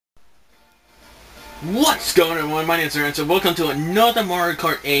What's going on, everyone? My name is Aaron, so welcome to another Mario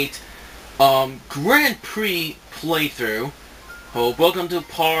Kart 8 Grand Prix playthrough. Welcome to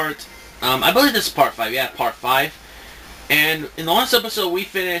part, I believe this is part 5, yeah, part 5. And in the last episode we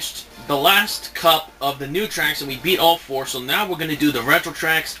finished the last cup of the new tracks and we beat all 4, so now we're going to do the retro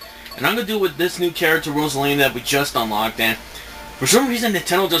tracks. And I'm going to do it with this new character, Rosalina, that we just unlocked. And for some reason,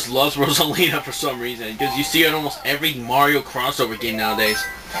 Nintendo just loves Rosalina for some reason, because you see it in almost every Mario crossover game nowadays.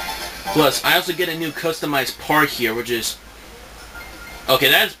 Plus, I also get a new customized part here, which is... Okay,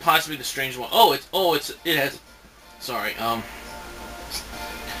 that is possibly the strange one. It has... Sorry,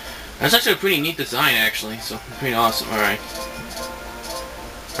 That's actually a pretty neat design, actually, so pretty awesome. Alright.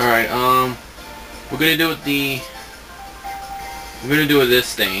 Alright, we're gonna do it We're gonna do it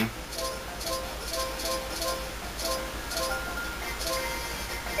this thing.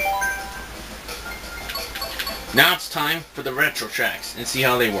 Now it's time for the retro tracks and see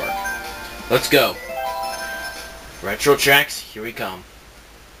how they work. Let's go. Retro tracks, here we come.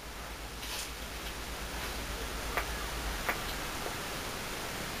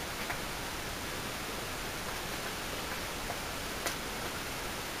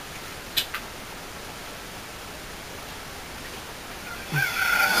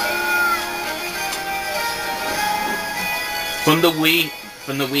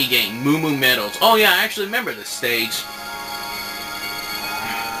 From the Wii game, Moo Moo Meadows. Oh yeah, I actually remember this stage.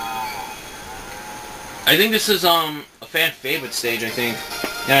 I think this is a fan favorite stage, I think.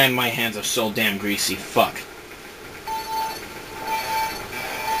 And my hands are so damn greasy. Fuck.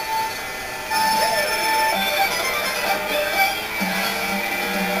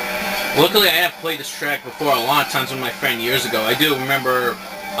 Luckily I have played this track before a lot of times with my friend years ago. I do remember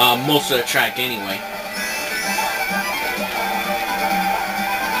most of the track anyway.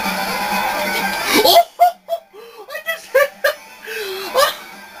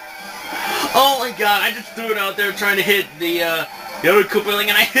 Oh my god, I just threw it out there trying to hit the other Koopa Link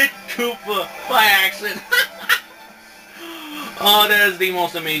and I hit Koopa by accident. Oh, that is the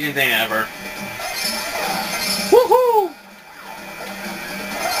most amazing thing ever. Woohoo!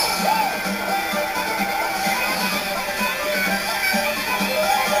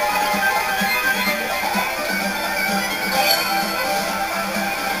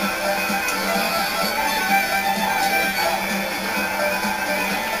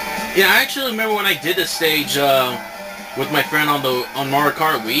 Yeah, I actually remember when I did this stage with my friend on Mario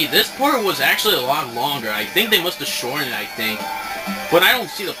Kart Wii. This part was actually a lot longer. I think they must have shortened it, I think. But I don't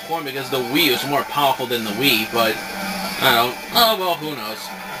see the point because the Wii is more powerful than the Wii, but I don't know. Oh, well, who knows.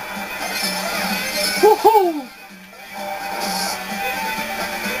 Woohoo!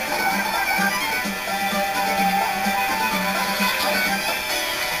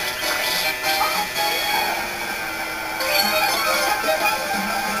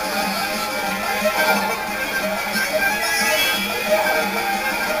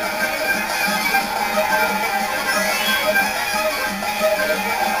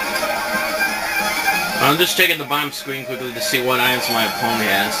 I'm just checking the bottom screen quickly to see what items my opponent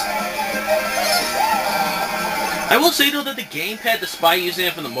has. I will say though that the gamepad, despite using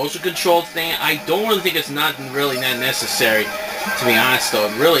it for the motion control thing, I don't really think it's not really that necessary. To be honest though,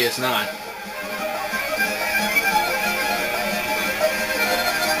 it really is not.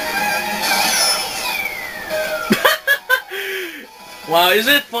 Wow,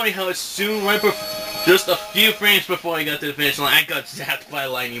 isn't it funny how it's soon, right before, just a few frames before I got to the finish line, I got zapped by a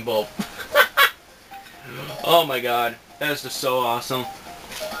lightning bolt. Oh my god, that is just so awesome.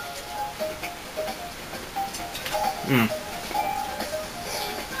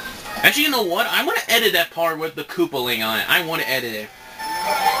 Actually, you know what? I want to edit that part with the Koopa Link on it. I want to edit it.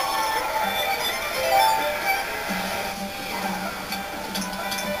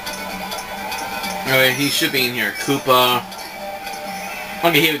 Alright, he should be in here. Koopa.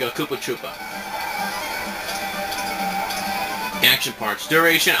 Okay, here we go. Koopa Troopa. Action parts.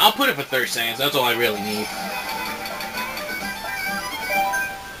 Duration, I'll put it for 30 seconds. That's all I really need.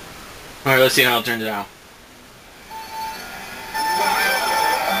 Alright, let's see how it turns out.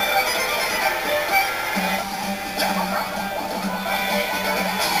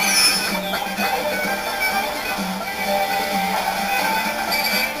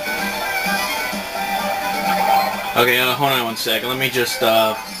 Okay, hold on one second. Let me just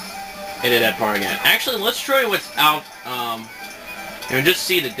edit that part again. Actually, let's try what's out. And just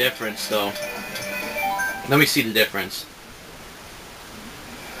see the difference, though. Let me see the difference.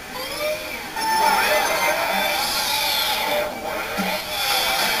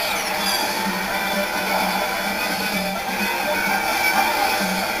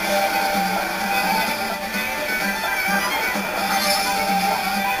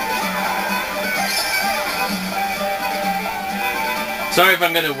 Sorry if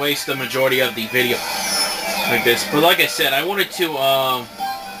I'm gonna waste the majority of the video like this, but like I said, I wanted to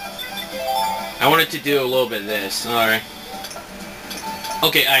do a little bit of this. Alright.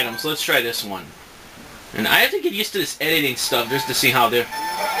 Okay, items. Let's try this one. And I have to get used to this editing stuff just to see how they're...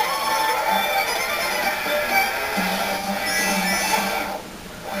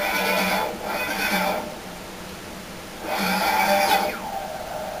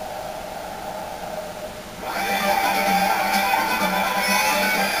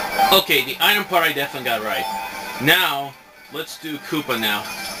 Okay, the item part I definitely got right. Now, let's do Koopa now.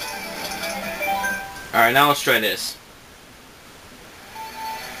 Alright, now let's try this.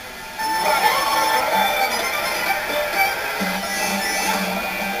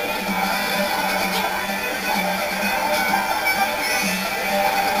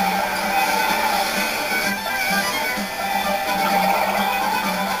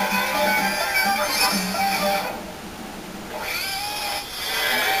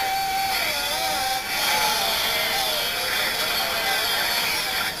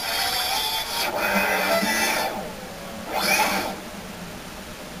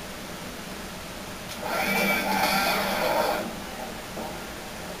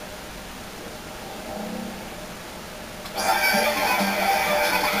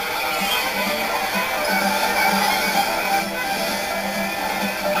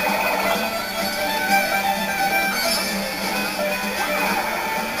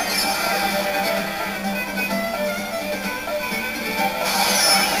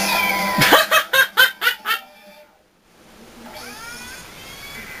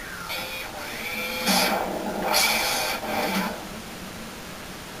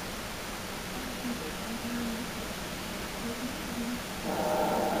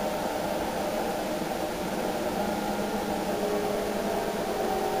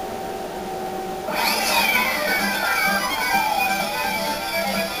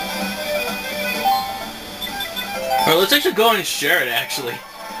 Alright, let's actually go and share it, actually.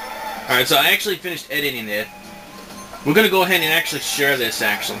 Alright, so I actually finished editing it. We're gonna go ahead and actually share this,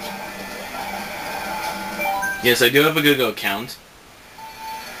 actually. Yes, I do have a Google account.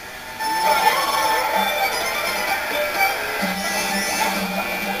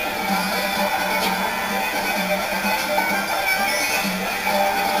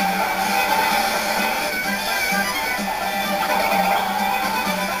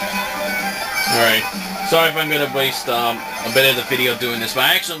 Alright. Sorry if I'm going to waste a bit of the video doing this, but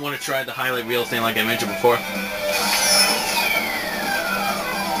I actually want to try the highlight reel thing like I mentioned before.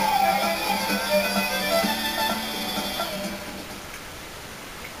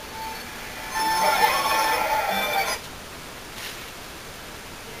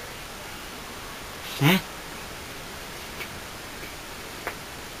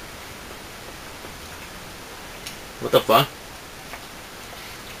 What the fuck?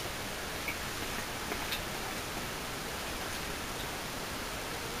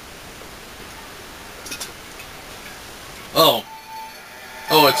 Oh.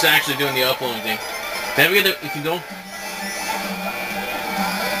 Oh, it's actually doing the uploading thing. Then we can go.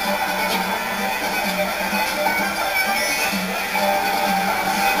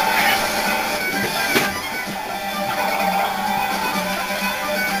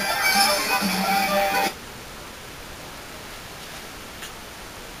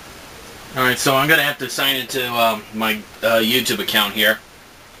 Alright, so I'm gonna have to sign into my YouTube account here.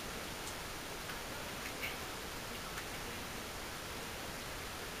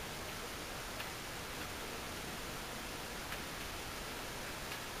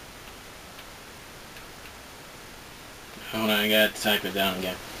 Hold on, I gotta type it down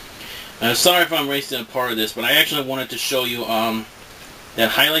again. Sorry if I'm wasting a part of this, but I actually wanted to show you that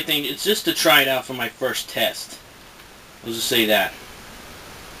highlight thing. It's just to try it out for my first test. Let's just say that.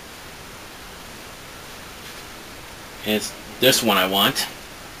 It's this one I want.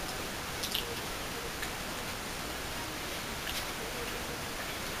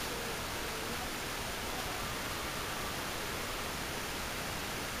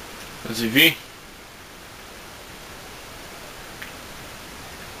 Let's see, V.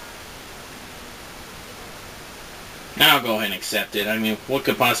 Now I'll go ahead and accept it. I mean, what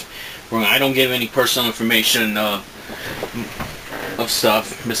could possibly wrong? I don't give any personal information of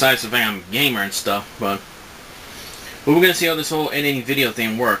stuff besides the fact I'm a gamer and stuff, but we're gonna see how this whole editing video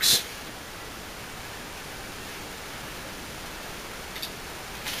thing works.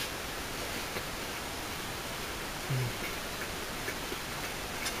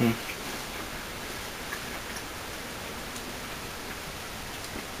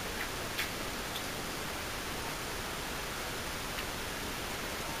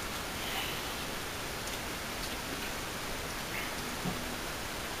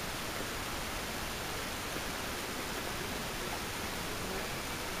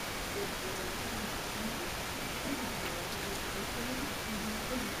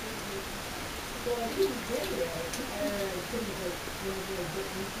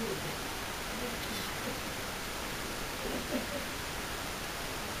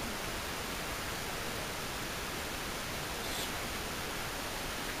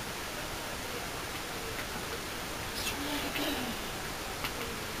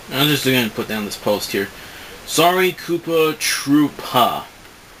 I'm just going to put down this post here. Sorry, Koopa Troopa.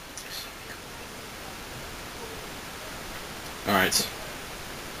 Alright.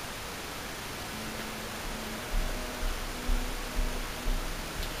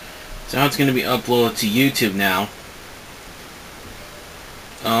 So now it's going to be uploaded to YouTube now.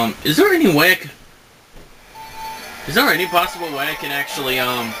 Is there any way I could... Is there any possible way I can actually,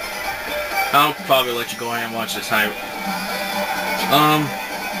 I'll probably let you go ahead and watch this high...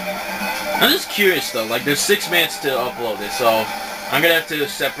 I'm just curious though, like there's 6 minutes to upload this, so I'm gonna have to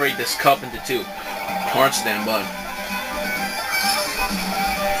separate this cup into 2 parts then, but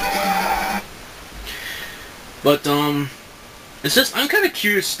it's just, I'm kind of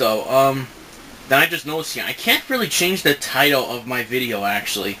curious though, that I just noticed here, I can't really change the title of my video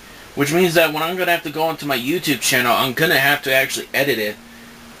actually, which means that when I'm gonna have to go onto my YouTube channel, I'm gonna have to actually edit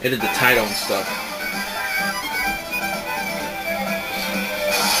the title and stuff.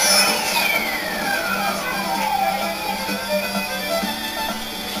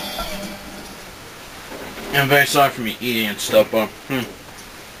 I'm very sorry for me eating and stuff, but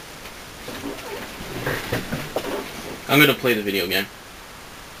I'm gonna play the video again.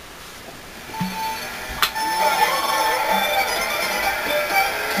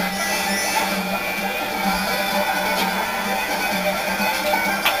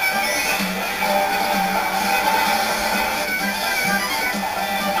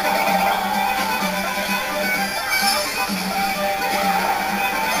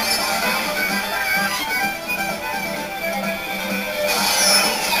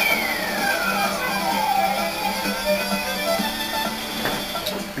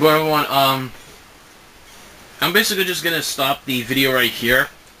 Well, everyone, I'm basically just gonna stop the video right here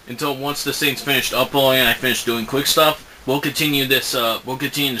until once this thing's finished uploading and I finish doing quick stuff. We'll continue this. We'll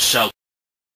continue the show.